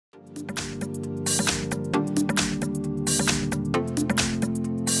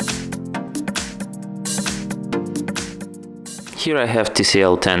Here I have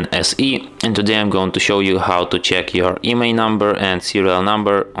TCL 10 SE, and today I'm going to show you how to check your IMEI number and serial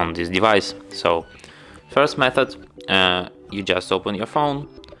number on this device. So first method, you just open your phone,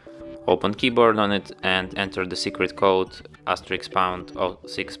 open keyboard on it and enter the secret code *# or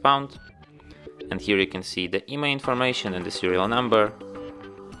 6#, and here you can see the IMEI information and the serial number.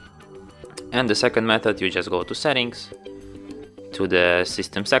 And the second method, you just go to settings, to the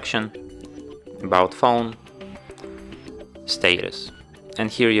system section, about phone, status, and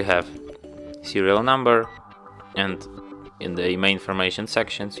here you have serial number, and in the IMEI information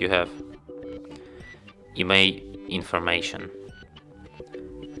sections you have IMEI information.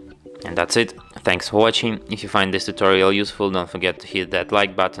 And that's it. Thanks for watching. If you find this tutorial useful, don't forget to hit that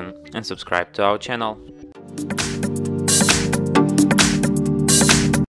like button and subscribe to our channel.